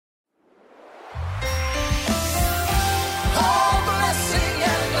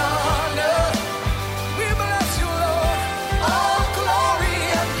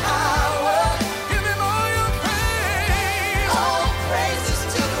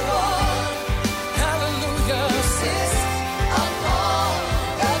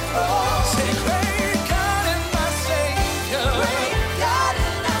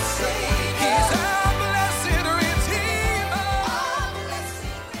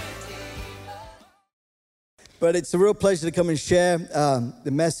But it's a real pleasure to come and share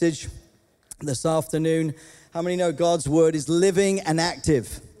the message this afternoon. How many know God's word is living and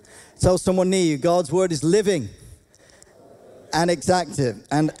active? Tell someone near you, God's word is living and it's active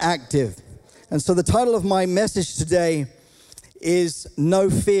and active. And so the title of my message today is No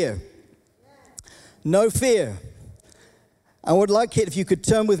Fear. No fear. I would like it if you could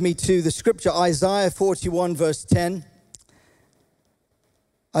turn with me to the scripture, Isaiah 41 verse 10.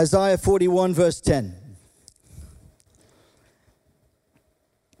 Isaiah 41 verse 10.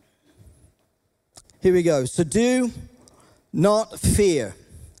 Here we go. So do not fear,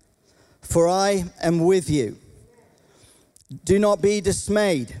 for I am with you. Do not be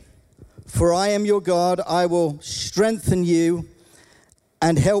dismayed, for I am your God. I will strengthen you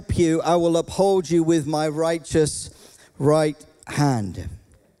and help you. I will uphold you with my righteous right hand.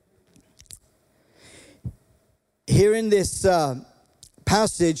 Here in this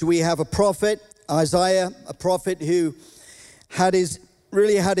passage, we have a prophet, Isaiah, a prophet who had his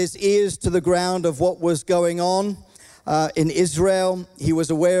ears to the ground of what was going on in Israel. He was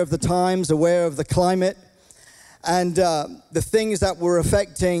aware of the times, aware of the climate, and the things that were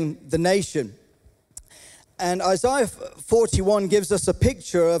affecting the nation. And Isaiah 41 gives us a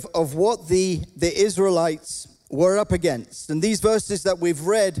picture of what the Israelites were up against. And these verses that we've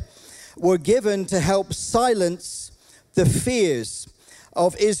read were given to help silence the fears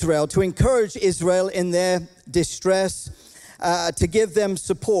of Israel, to encourage Israel in their distress, to give them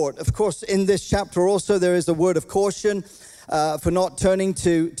support. Of course, in this chapter also there is a word of caution for not turning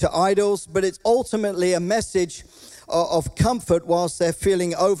to idols, but it's ultimately a message of comfort whilst they're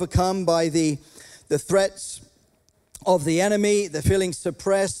feeling overcome by the threats of the enemy. They're feeling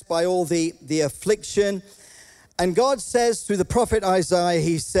suppressed by all the affliction. And God says through the prophet Isaiah,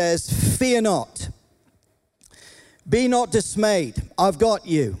 he says, fear not, be not dismayed. I've got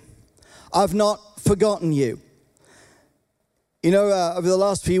you. I've not forgotten you. You know, over the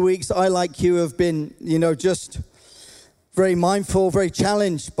last few weeks, I, like you, have been, just very mindful, very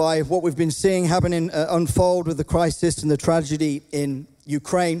challenged by what we've been seeing happening, unfold with the crisis and the tragedy in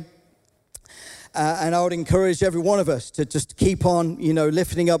Ukraine. And I would encourage every one of us to just keep on,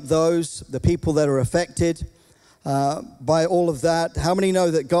 lifting up the people that are affected by all of that. How many know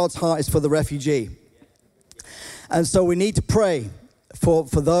that God's heart is for the refugee? And so we need to pray for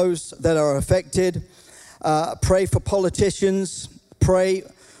those that are affected. Pray for politicians. Pray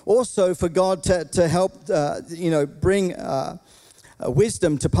also for God to help, bring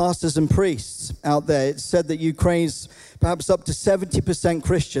wisdom to pastors and priests out there. It's said that Ukraine's perhaps up to 70%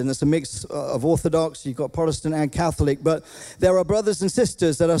 Christian. There's a mix of Orthodox. You've got Protestant and Catholic. But there are brothers and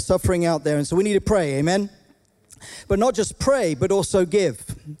sisters that are suffering out there. And so we need to pray. Amen? But not just pray, but also give.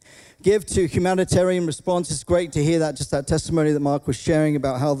 Give to humanitarian response. It's great to hear that, just that testimony that Mark was sharing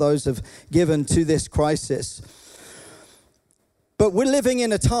about how those have given to this crisis. But we're living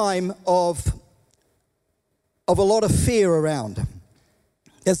in a time of a lot of fear around.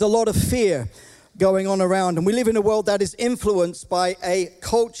 There's a lot of fear going on around, and we live in a world that is influenced by a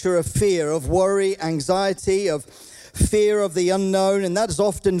culture of fear, of worry, anxiety, of fear of the unknown, and that is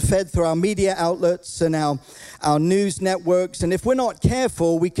often fed through our media outlets and our news networks. And if we're not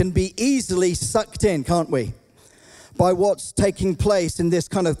careful, we can be easily sucked in, can't we, by what's taking place in this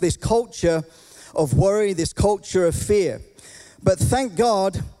culture of worry, this culture of fear. But thank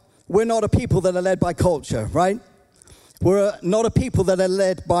God, we're not a people that are led by culture, right? We're not a people that are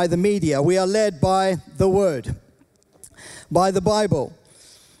led by the media. We are led by the Word, by the Bible.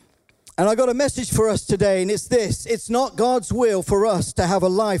 And I got a message for us today, and it's this. It's not God's will for us to have a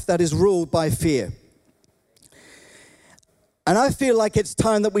life that is ruled by fear. And I feel like it's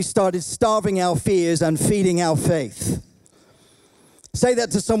time that we started starving our fears and feeding our faith. Say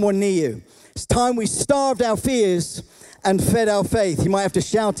that to someone near you. It's time we starved our fears and fed our faith. You might have to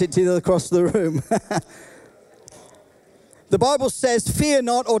shout it to the across the room. The Bible says, fear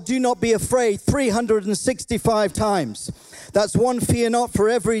not or do not be afraid 365 times. That's one fear not for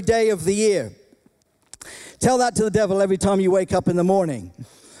every day of the year. Tell that to the devil every time you wake up in the morning.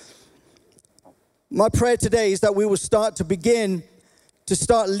 My prayer today is that we will start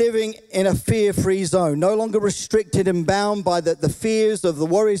living in a fear-free zone, no longer restricted and bound by the fears of the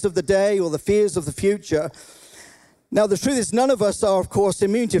worries of the day or the fears of the future. Now, the truth is none of us are, of course,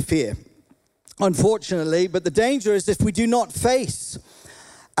 immune to fear, unfortunately, but the danger is if we do not face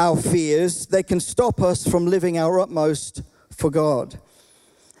our fears, they can stop us from living our utmost for God.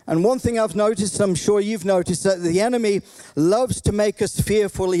 And one thing I've noticed, I'm sure you've noticed, that the enemy loves to make us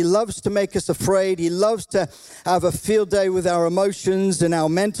fearful. He loves to make us afraid. He loves to have a field day with our emotions and our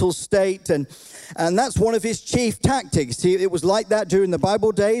mental state. And that's one of his chief tactics. It was like that during the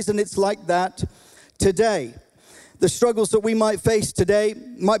Bible days, and it's like that today. the struggles that we might face today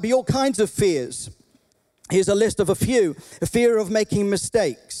might be all kinds of fears. Here's a list of a few. The fear of making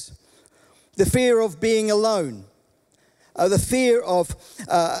mistakes, the fear of being alone, the fear of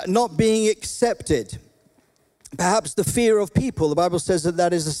not being accepted, perhaps the fear of people. The Bible says that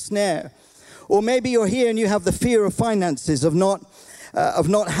that is a snare. Or maybe you're here and you have the fear of finances, of not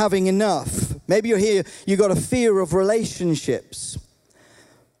having enough. Maybe you're here, you've got a fear of relationships.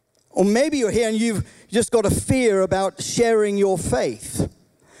 Or maybe you're here and you've just got a fear about sharing your faith.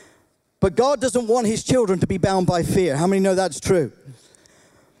 But God doesn't want his children to be bound by fear. How many know that's true?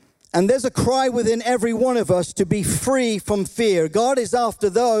 And there's a cry within every one of us to be free from fear. God is after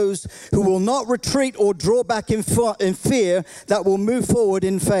those who will not retreat or draw back in fear, that will move forward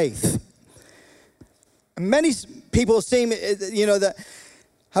in faith. Many people seem, that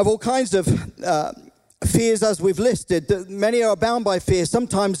have all kinds of fears as we've listed. Many are bound by fear.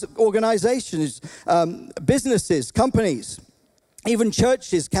 Sometimes organizations, businesses, companies, even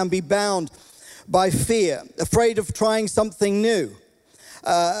churches can be bound by fear, afraid of trying something new,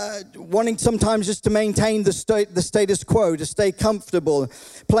 wanting sometimes just to maintain the status quo, to stay comfortable,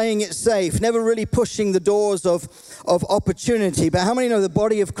 playing it safe, never really pushing the doors of opportunity. But how many know the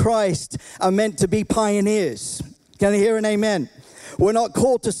body of Christ are meant to be pioneers? Can I hear an amen? We're not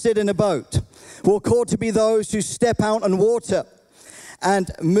called to sit in a boat. We're called to be those who step out on water and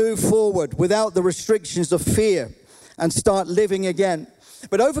move forward without the restrictions of fear and start living again.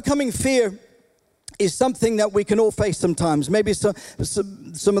 But overcoming fear is something that we can all face sometimes. Maybe some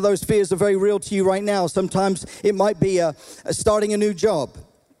of those fears are very real to you right now. Sometimes it might be starting a new job.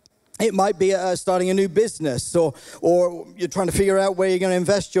 It might be starting a new business, or you're trying to figure out where you're going to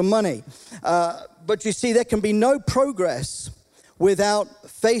invest your money. But you see, there can be no progress without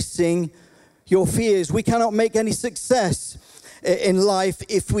facing your fears. We cannot make any success in life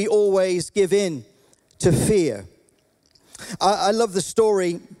if we always give in to fear. I love the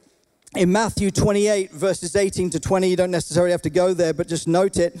story in Matthew 28, verses 18 to 20. You don't necessarily have to go there, but just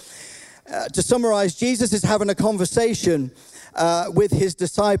note it. To summarize, Jesus is having a conversation with his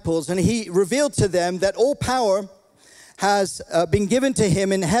disciples, and he revealed to them that all power has been given to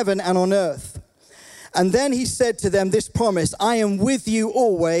him in heaven and on earth. And then he said to them this promise: I am with you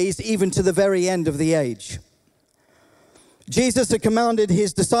always, even to the very end of the age. Jesus had commanded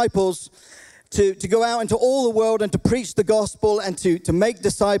his disciples to go out into all the world and to preach the gospel and to make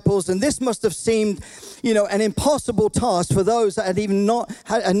disciples. And this must have seemed, an impossible task for those that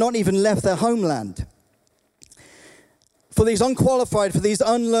had not even left their homeland. For these unqualified, for these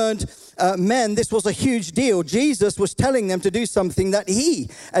unlearned men, this was a huge deal. Jesus was telling them to do something that he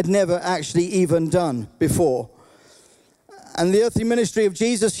had never actually even done before. And the earthly ministry of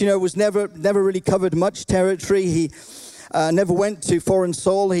Jesus, was never really covered much territory. He never went to foreign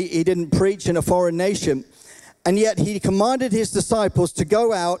soil. He didn't preach in a foreign nation. And yet he commanded his disciples to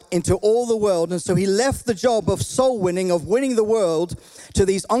go out into all the world. And so he left the job of soul winning, of winning the world, to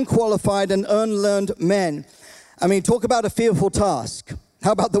these unqualified and unlearned men. I mean, talk about a fearful task.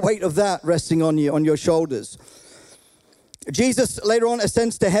 How about the weight of that resting on you, on your shoulders? Jesus later on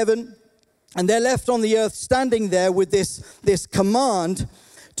ascends to heaven, and they're left on the earth standing there with this command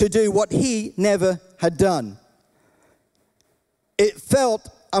to do what he never had done. It felt,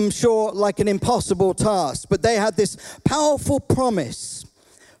 I'm sure, like an impossible task, but they had this powerful promise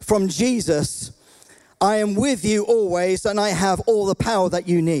from Jesus: I am with you always, and I have all the power that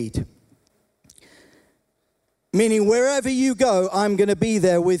you need. Meaning, wherever you go, I'm going to be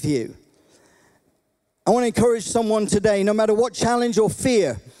there with you. I want to encourage someone today, no matter what challenge or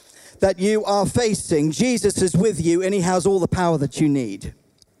fear that you are facing, Jesus is with you and he has all the power that you need.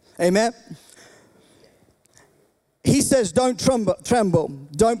 Amen? He says, don't tremble,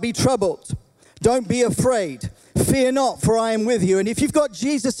 don't be troubled, don't be afraid. Fear not, for I am with you. And if you've got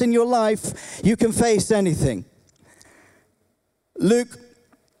Jesus in your life, you can face anything. Luke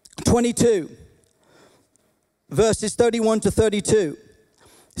 22. Verses 31 to 32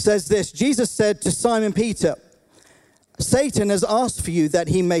 says this: Jesus said to Simon Peter, Satan has asked for you that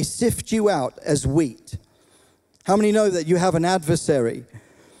he may sift you out as wheat. How many know that you have an adversary?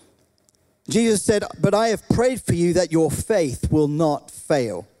 Jesus said, but I have prayed for you that your faith will not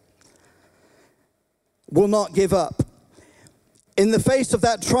fail, will not give up. In the face of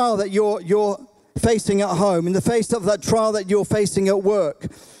that trial that you're facing at home, in the face of that trial that you're facing at work,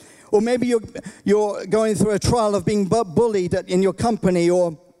 or maybe you're going through a trial of being bullied in your company,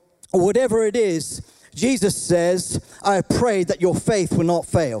 or whatever it is, Jesus says, I have prayed that your faith will not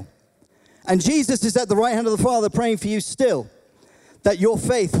fail. And Jesus is at the right hand of the Father praying for you still, that your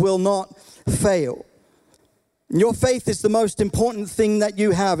faith will not fail. Your faith is the most important thing that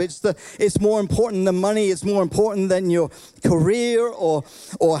you have. It's more important than money. It's more important than your career or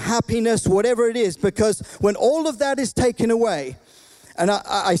happiness, whatever it is. Because when all of that is taken away, and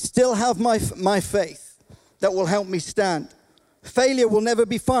I still have my faith that will help me stand. Failure will never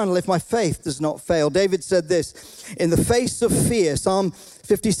be final if my faith does not fail. David said this, in the face of fear, Psalm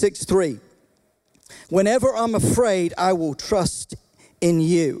 56:3. Whenever I'm afraid, I will trust in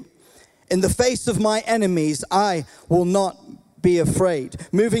you. In the face of my enemies, I will not be afraid.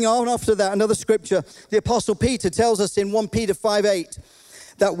 Moving on after that, another scripture, the Apostle Peter tells us in 1 Peter 5:8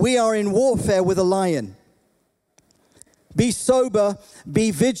 that we are in warfare with a lion. Be sober,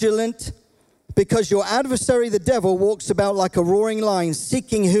 be vigilant, because your adversary, the devil, walks about like a roaring lion,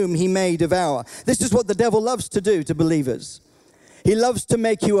 seeking whom he may devour. This is what the devil loves to do to believers. He loves to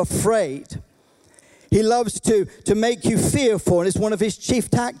make you afraid. He loves to make you fearful, and it's one of his chief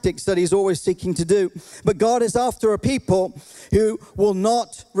tactics that he's always seeking to do. But God is after a people who will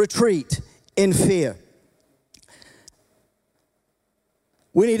not retreat in fear.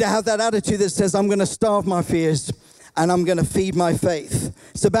 We need to have that attitude that says, I'm going to starve my fears and I'm going to feed my faith.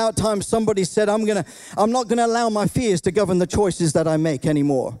 It's about time somebody said, I'm not going to allow my fears to govern the choices that I make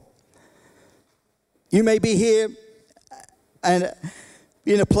anymore. You may be here and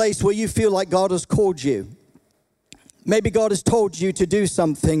in a place where you feel like God has called you. Maybe God has told you to do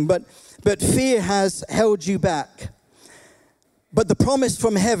something, but fear has held you back. But the promise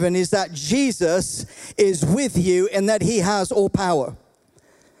from heaven is that Jesus is with you and that he has all power.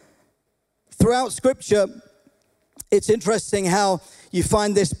 Throughout Scripture, it's interesting how you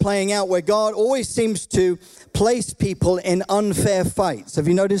find this playing out where God always seems to place people in unfair fights. Have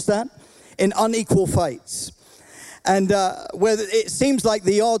you noticed that? In unequal fights. And where it seems like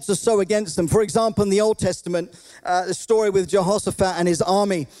the odds are so against them. For example, in the Old Testament, the story with Jehoshaphat and his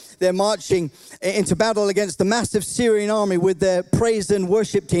army, they're marching into battle against the massive Syrian army with their praise and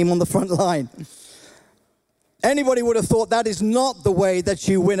worship team on the front line. Anybody would have thought that is not the way that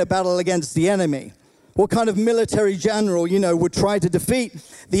you win a battle against the enemy. What kind of military general, would try to defeat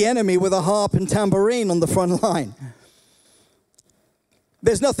the enemy with a harp and tambourine on the front line?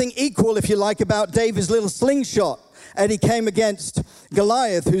 There's nothing equal, if you like, about David's little slingshot. And he came against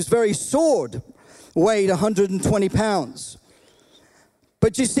Goliath, whose very sword weighed 120 pounds.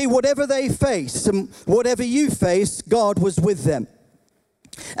 But you see, whatever they face, and whatever you face, God was with them.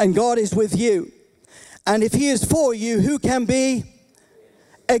 And God is with you. And if he is for you, who can be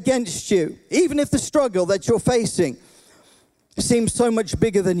against you? Even if the struggle that you're facing seems so much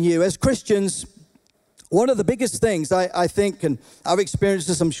bigger than you. As Christians, one of the biggest things I think, and I've experienced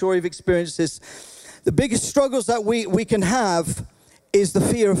this, I'm sure you've experienced this, the biggest struggles that we can have is the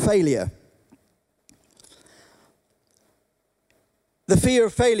fear of failure. The fear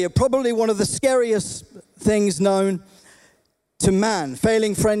of failure, probably one of the scariest things known to man.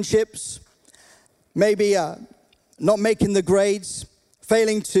 Failing friendships, maybe not making the grades,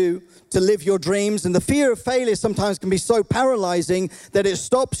 failing to live your dreams. And the fear of failure sometimes can be so paralyzing that it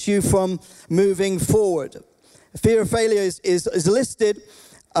stops you from moving forward. Fear of failure is listed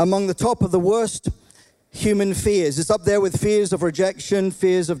among the top of the worst human fears. It's up there with fears of rejection,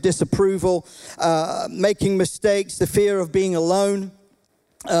 fears of disapproval, making mistakes, the fear of being alone,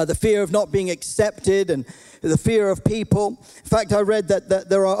 the fear of not being accepted, and the fear of people. In fact, I read that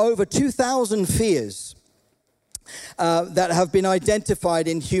there are over 2,000 fears that have been identified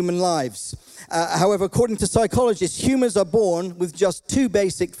in human lives. However, according to psychologists, humans are born with just two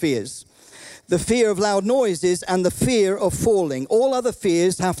basic fears: the fear of loud noises and the fear of falling. All other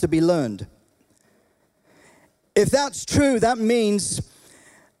fears have to be learned. If that's true, that means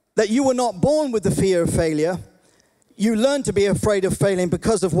that you were not born with the fear of failure. You learn to be afraid of failing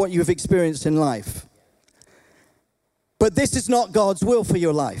because of what you've experienced in life. But this is not God's will for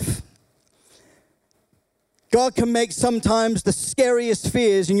your life. God can make sometimes the scariest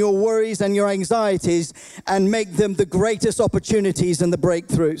fears and your worries and your anxieties and make them the greatest opportunities and the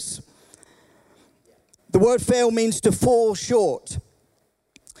breakthroughs. The word fail means to fall short.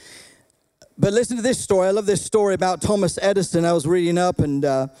 But listen to this story. I love this story about Thomas Edison. I was reading up, and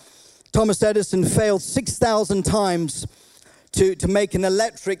Thomas Edison failed 6,000 times to make an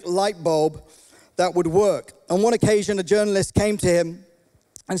electric light bulb that would work. On one occasion, a journalist came to him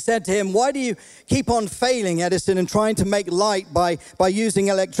and said to him, "Why do you keep on failing, Edison, and trying to make light by using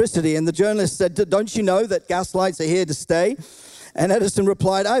electricity?" And the journalist said, "Don't you know that gas lights are here to stay?" And Edison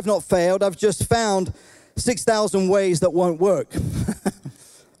replied, "I've not failed. I've just found 6,000 ways that won't work."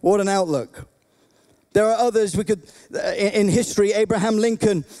 What an outlook. There are others we could, in history, Abraham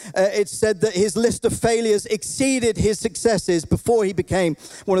Lincoln, it's said that his list of failures exceeded his successes before he became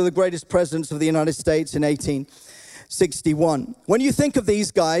one of the greatest presidents of the United States in 1861. When you think of these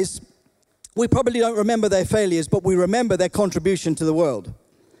guys, we probably don't remember their failures, but we remember their contribution to the world.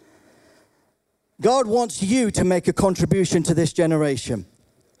 God wants you to make a contribution to this generation.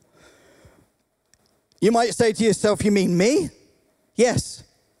 You might say to yourself, you mean me? Yes,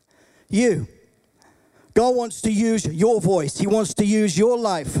 you. God wants to use your voice. He wants to use your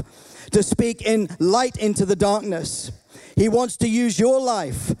life to speak in light into the darkness. He wants to use your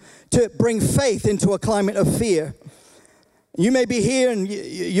life to bring faith into a climate of fear. You may be here and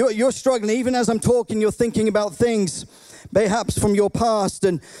you're struggling. Even as I'm talking, you're thinking about things perhaps from your past,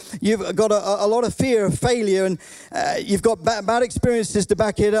 and you've got a lot of fear of failure, and you've got bad experiences to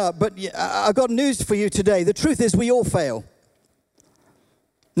back it up. But I've got news for you today. The truth is we all fail.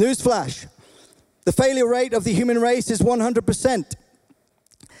 Newsflash. The failure rate of the human race is 100%.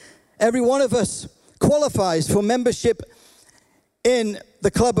 Every one of us qualifies for membership in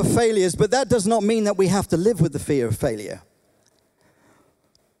the club of failures, but that does not mean that we have to live with the fear of failure.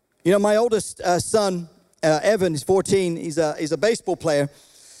 You know, my oldest son, Evan, is 14. He's a baseball player.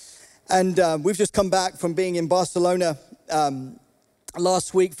 And we've just come back from being in Barcelona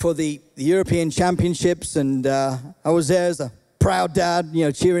last week for the European Championships. And I was there as a proud dad, you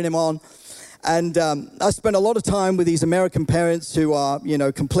know, cheering him on. And I spent a lot of time with these American parents who are, you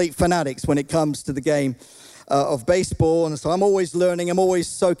know, complete fanatics when it comes to the game of baseball. And so I'm always learning. I'm always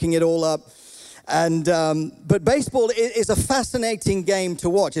soaking it all up. And but baseball is a fascinating game to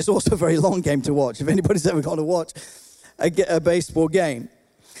watch. It's also a very long game to watch, if anybody's ever got to watch a baseball game.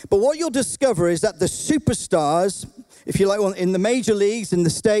 But what you'll discover is that the superstars, if you like, in the major leagues in the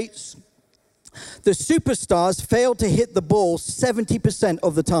States, the superstars fail to hit the ball 70%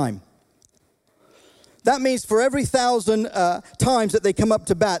 of the time. That means for every 1,000 times that they come up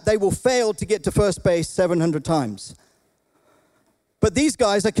to bat, they will fail to get to first base 700 times. But these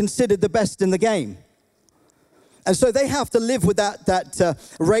guys are considered the best in the game. And so they have to live with that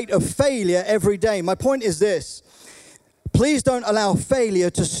rate of failure every day. My point is this. Please don't allow failure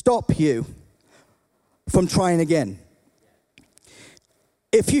to stop you from trying again.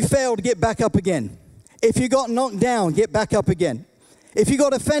 If you failed, get back up again. If you got knocked down, get back up again. If you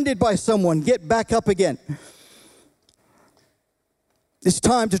got offended by someone, get back up again. It's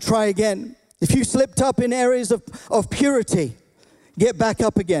time to try again. If you slipped up in areas of purity, get back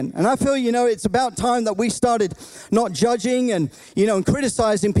up again. And I feel, you know, it's about time that we started not judging and, you know, and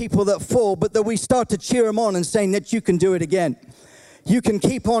criticizing people that fall, but that we start to cheer them on and saying that you can do it again. You can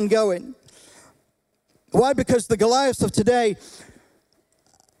keep on going. Why? Because the Goliaths of today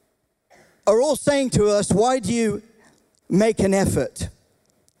are all saying to us, why do you make an effort?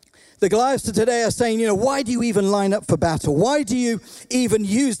 The Goliaths of today are saying, you know, why do you even line up for battle? Why do you even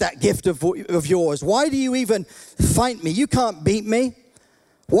use that gift of yours? Why do you even fight me? You can't beat me.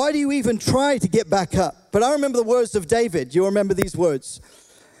 Why do you even try to get back up? But I remember the words of David. You remember these words.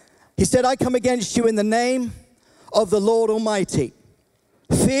 He said, I come against you in the name of the Lord Almighty.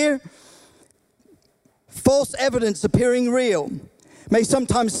 Fear, false evidence appearing real, may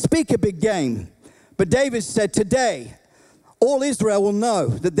sometimes speak a big game. But David said, today, all Israel will know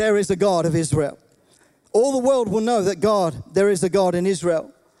that there is a God of Israel. All the world will know that there is a God in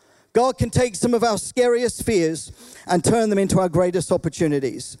Israel. God can take some of our scariest fears and turn them into our greatest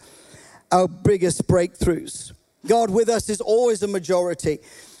opportunities, our biggest breakthroughs. God with us is always a majority.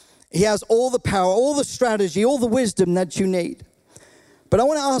 He has all the power, all the strategy, all the wisdom that you need. But I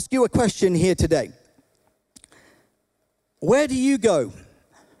want to ask you a question here today. Where do you go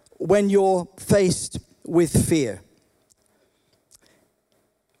when you're faced with fear?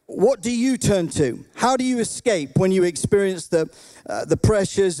 What do you turn to? How do you escape when you experience the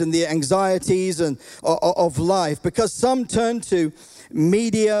pressures and the anxieties of life? Because some turn to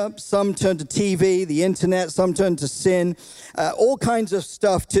media, some turn to TV, the internet, some turn to sin, all kinds of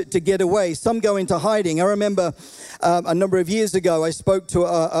stuff to get away. Some go into hiding. I remember a number of years ago, I spoke to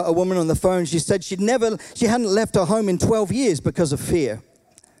a woman on the phone. She said she hadn't left her home in 12 years because of fear.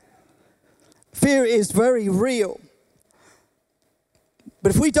 Fear is very real.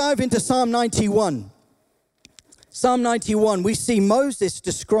 But if we dive into Psalm 91, we see Moses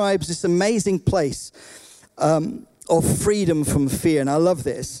describes this amazing place of freedom from fear. And I love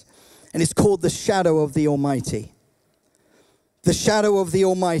this. And it's called the shadow of the Almighty. The shadow of the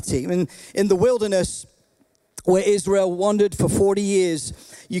Almighty. In the wilderness where Israel wandered for 40 years,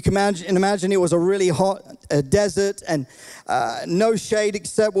 you can imagine it was a really hot desert and no shade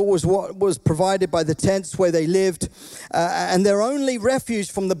except what was provided by the tents where they lived. And their only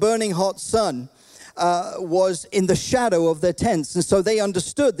refuge from the burning hot sun was in the shadow of their tents. And so they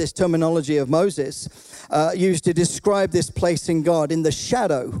understood this terminology of Moses used to describe this place in God, in the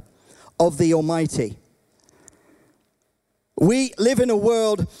shadow of the Almighty. We live in a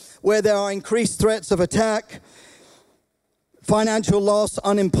world where there are increased threats of attack, financial loss,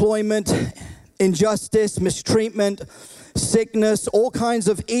 unemployment, injustice, mistreatment, sickness, all kinds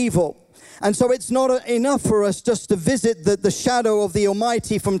of evil. And so it's not enough for us just to visit the shadow of the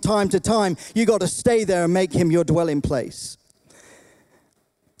Almighty from time to time. You got to stay there and make him your dwelling place.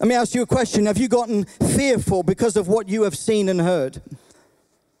 Let me ask you a question. Have you gotten fearful because of what you have seen and heard?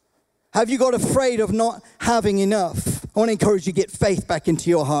 Have you got afraid of not having enough? I want to encourage you to get faith back into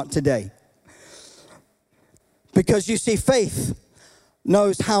your heart today. Because you see, faith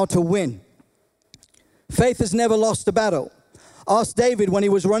knows how to win. Faith has never lost a battle. Ask David when he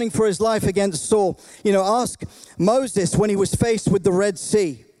was running for his life against Saul. Ask Moses when he was faced with the Red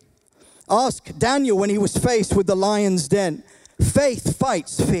Sea. Ask Daniel when he was faced with the lion's den. Faith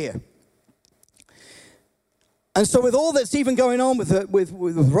fights fear. And so with all that's even going on with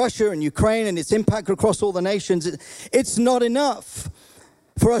Russia and Ukraine and its impact across all the nations, it's not enough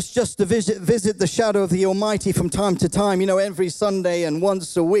for us just to visit the shadow of the Almighty from time to time, every Sunday and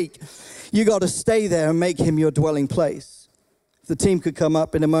once a week. You got to stay there and make him your dwelling place. If the team could come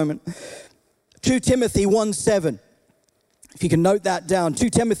up in a moment. 2 Timothy 1:7. If you can note that down. 2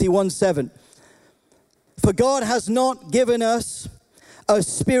 Timothy 1:7. For God has not given us a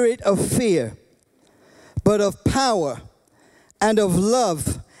spirit of fear, but of power and of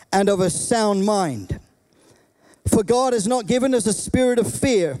love and of a sound mind. For God has not given us a spirit of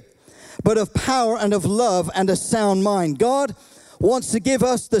fear, but of power and of love and a sound mind. God wants to give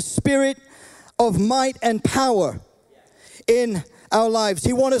us the spirit of might and power in our lives.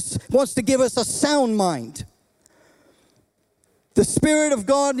 He wants to give us a sound mind. The Spirit of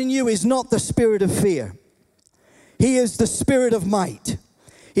God in you is not the spirit of fear. He is the spirit of might.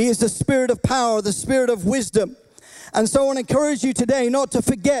 He is the spirit of power, the spirit of wisdom. And so I want to encourage you today not to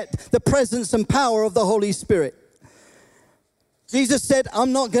forget the presence and power of the Holy Spirit. Jesus said,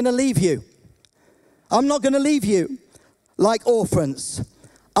 I'm not going to leave you. I'm not going to leave you like orphans.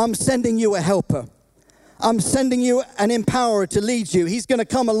 I'm sending you a helper. I'm sending you an empowerer to lead you. He's going to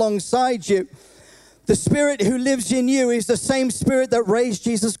come alongside you. The Spirit who lives in you is the same Spirit that raised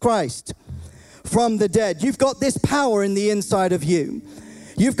Jesus Christ from the dead. You've got this power in the inside of you.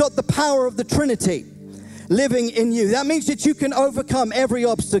 You've got the power of the Trinity living in you. That means that you can overcome every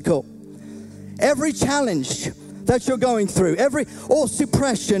obstacle, every challenge that you're going through, all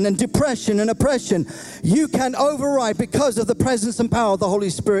suppression and depression and oppression, you can override because of the presence and power of the Holy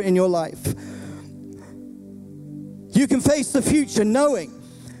Spirit in your life. You can face the future knowing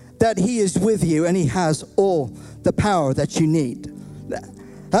that He is with you and He has all the power that you need.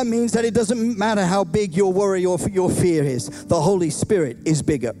 That means that it doesn't matter how big your worry or your fear is. The Holy Spirit is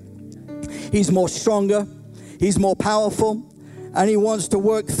bigger. He's more stronger. He's more powerful. And He wants to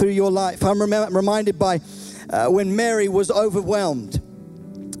work through your life. I'm reminded by when Mary was overwhelmed.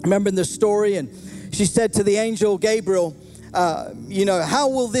 Remember in the story, and she said to the angel Gabriel, how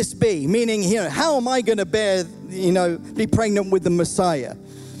will this be? Meaning, how am I going to be pregnant with the Messiah?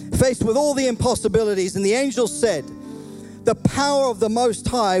 Faced with all the impossibilities. And the angel said, the power of the Most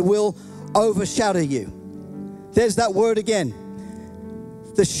High will overshadow you. There's that word again.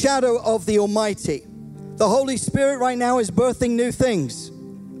 The shadow of the Almighty. The Holy Spirit right now is birthing new things.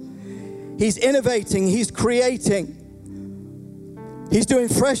 He's innovating. He's creating. He's doing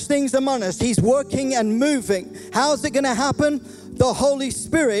fresh things among us. He's working and moving. How's it going to happen? The Holy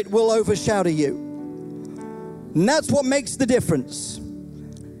Spirit will overshadow you. And that's what makes the difference.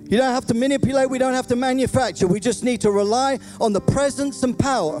 You don't have to manipulate. We don't have to manufacture. We just need to rely on the presence and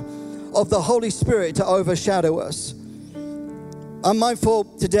power of the Holy Spirit to overshadow us. I'm mindful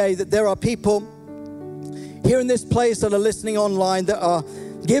today that there are people here in this place that are listening online that are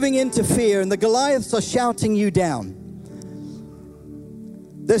giving in to fear, and the Goliaths are shouting you down.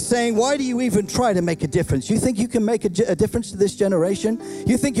 They're saying, why do you even try to make a difference? You think you can make a difference to this generation?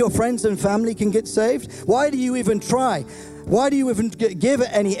 You think your friends and family can get saved? Why do you even try? Why do you even give it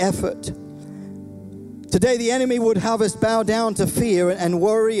any effort? Today, the enemy would have us bow down to fear and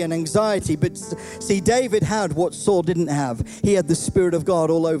worry and anxiety. But see, David had what Saul didn't have. He had the Spirit of God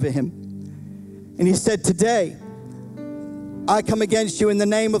all over him. And he said, today, I come against you in the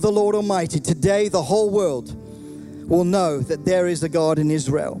name of the Lord Almighty. Today, the whole world will know that there is a God in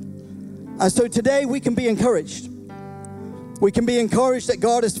Israel. And so today, we can be encouraged. We can be encouraged that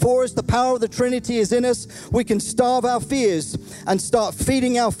God is for us. The power of the Trinity is in us. We can starve our fears and start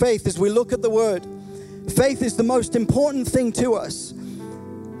feeding our faith as we look at the Word. Faith is the most important thing to us.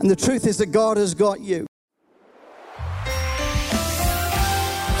 And the truth is that God has got you.